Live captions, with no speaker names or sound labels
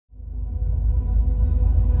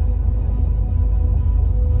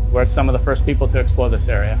We're some of the first people to explore this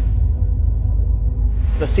area.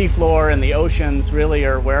 The seafloor and the oceans really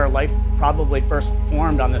are where life probably first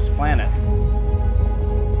formed on this planet.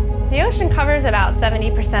 The ocean covers about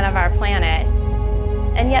 70% of our planet,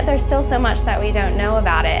 and yet there's still so much that we don't know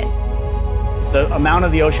about it. The amount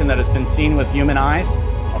of the ocean that has been seen with human eyes,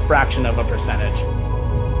 a fraction of a percentage.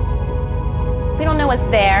 If we don't know what's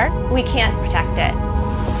there, we can't protect it.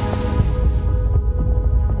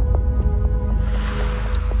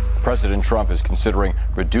 President Trump is considering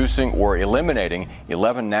reducing or eliminating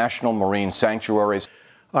 11 national marine sanctuaries.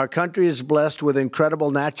 Our country is blessed with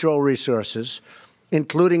incredible natural resources,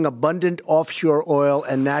 including abundant offshore oil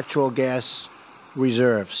and natural gas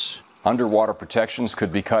reserves. Underwater protections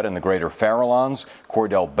could be cut in the Greater Farallones,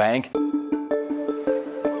 Cordell Bank.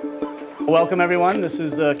 Welcome, everyone. This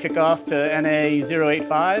is the kickoff to NA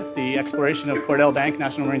 085, the exploration of Cordell Bank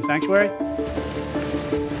National Marine Sanctuary.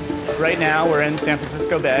 Right now, we're in San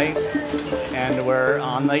Francisco Bay, and we're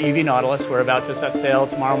on the EV Nautilus. We're about to set sail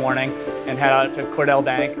tomorrow morning and head out to Cordell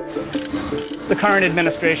Bank. The current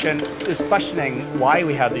administration is questioning why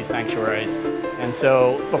we have these sanctuaries. And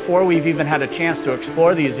so before we've even had a chance to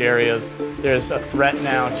explore these areas, there's a threat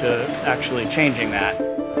now to actually changing that.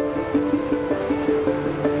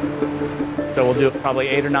 So we'll do probably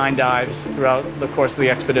 8 or 9 dives throughout the course of the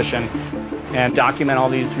expedition and document all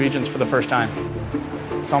these regions for the first time.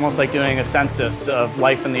 It's almost like doing a census of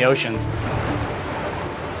life in the oceans.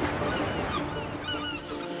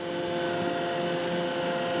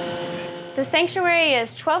 The sanctuary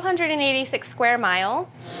is 1,286 square miles.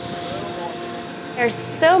 There's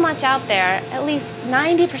so much out there, at least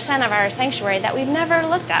 90% of our sanctuary, that we've never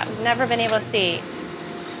looked at, we've never been able to see.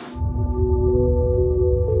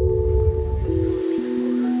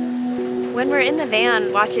 When we're in the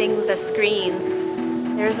van watching the screens,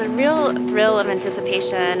 there's a real thrill of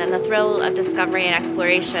anticipation and the thrill of discovery and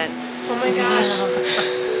exploration. Oh my gosh.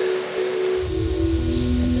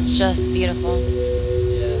 This is just beautiful.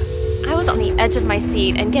 I was on the edge of my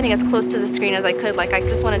seat and getting as close to the screen as I could, like I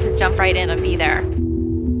just wanted to jump right in and be there.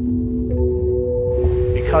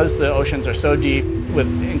 Because the oceans are so deep with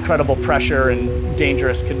incredible pressure and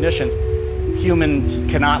dangerous conditions, humans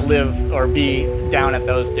cannot live or be down at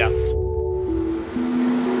those depths.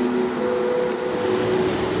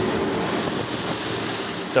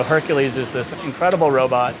 So Hercules is this incredible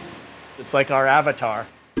robot. It's like our avatar.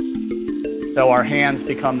 So our hands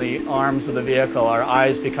become the arms of the vehicle, our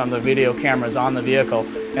eyes become the video cameras on the vehicle,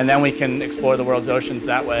 and then we can explore the world's oceans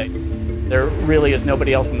that way. There really is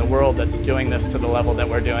nobody else in the world that's doing this to the level that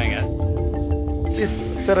we're doing it. This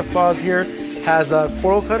set of claws here has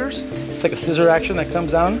coral cutters. It's like a scissor action that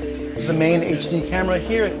comes down. The main HD camera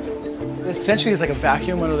here essentially is like a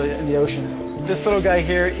vacuum in the ocean. This little guy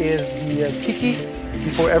here is the tiki.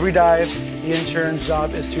 Before every dive, the intern's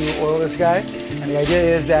job is to oil this guy. And the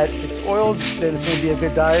idea is that if it's oiled, then it's going to be a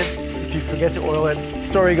good dive. If you forget to oil it, the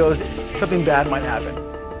story goes, something bad might happen.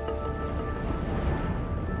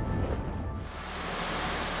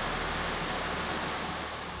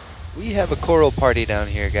 We have a coral party down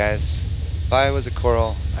here, guys. If I was a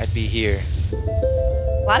coral, I'd be here.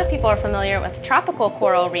 A lot of people are familiar with tropical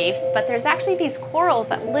coral reefs, but there's actually these corals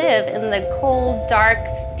that live in the cold, dark,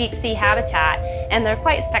 deep sea habitat, and they're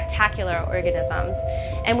quite spectacular organisms.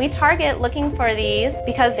 And we target looking for these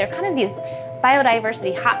because they're kind of these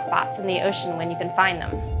biodiversity hotspots in the ocean when you can find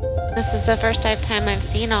them. This is the first time I've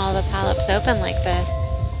seen all the polyps open like this.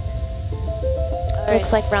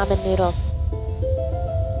 Looks like ramen noodles.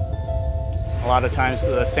 A lot of times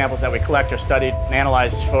the samples that we collect are studied and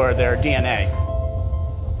analyzed for their DNA.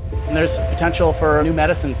 And there's potential for new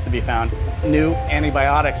medicines to be found. New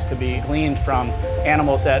antibiotics could be gleaned from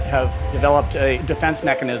animals that have developed a defense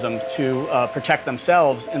mechanism to protect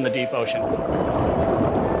themselves in the deep ocean.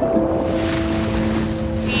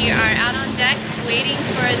 We are out on deck waiting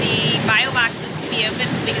for the bio boxes to be opened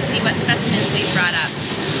so we can see what specimens we've brought up.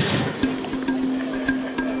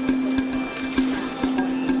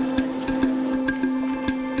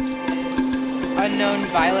 Unknown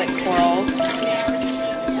violet corals.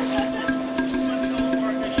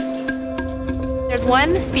 There's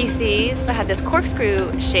one species that had this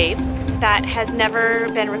corkscrew shape that has never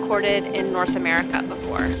been recorded in North America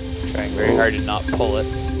before. Trying very hard to not pull it.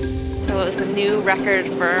 So it was a new record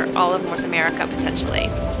for all of North America, potentially.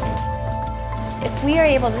 If we are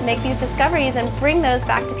able to make these discoveries and bring those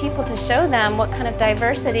back to people to show them what kind of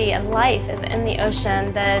diversity and life is in the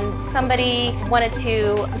ocean, then somebody wanted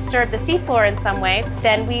to disturb the seafloor in some way,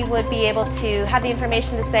 then we would be able to have the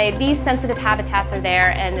information to say these sensitive habitats are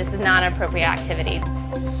there and this is not an appropriate activity.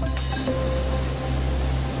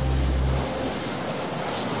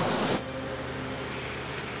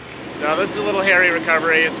 So this is a little hairy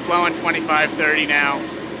recovery. It's blowing 25, 30 now.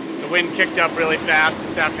 The wind kicked up really fast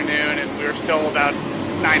this afternoon and we were still about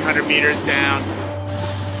 900 meters down.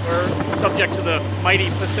 We're subject to the mighty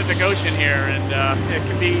Pacific Ocean here, and it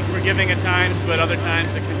can be forgiving at times, but other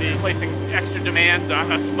times it can be placing extra demands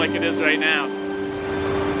on us like it is right now.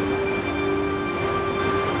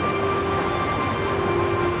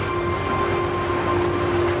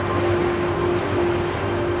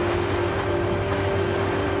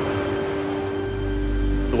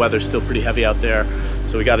 The weather's still pretty heavy out there,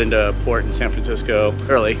 so we got into port in San Francisco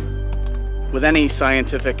early. With any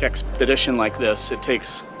scientific expedition like this, it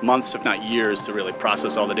takes months, if not years, to really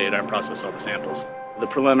process all the data and process all the samples. The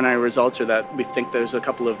preliminary results are that we think there's a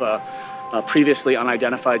couple of previously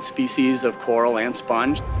unidentified species of coral and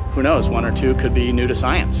sponge. Who knows, one or two could be new to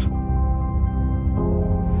science.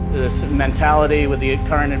 This mentality with the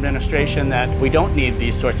current administration that we don't need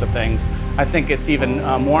these sorts of things, I think it's even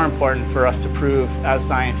more important for us to prove as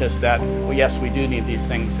scientists that, well, yes, we do need these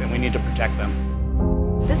things and we need to protect them.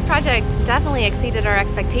 This project definitely exceeded our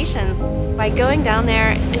expectations. By going down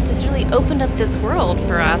there, it just really opened up this world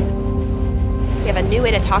for us. We have a new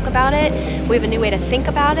way to talk about it, we have a new way to think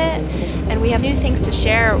about it, and we have new things to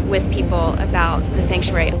share with people about the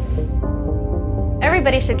sanctuary.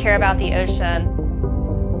 Everybody should care about the ocean.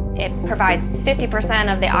 It provides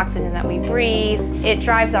 50% of the oxygen that we breathe. It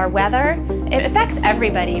drives our weather. It affects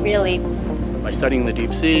everybody, really. By studying the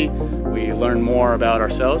deep sea, we learn more about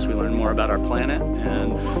ourselves, we learn more about our planet,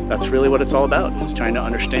 and that's really what it's all about, is trying to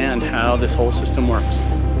understand how this whole system works.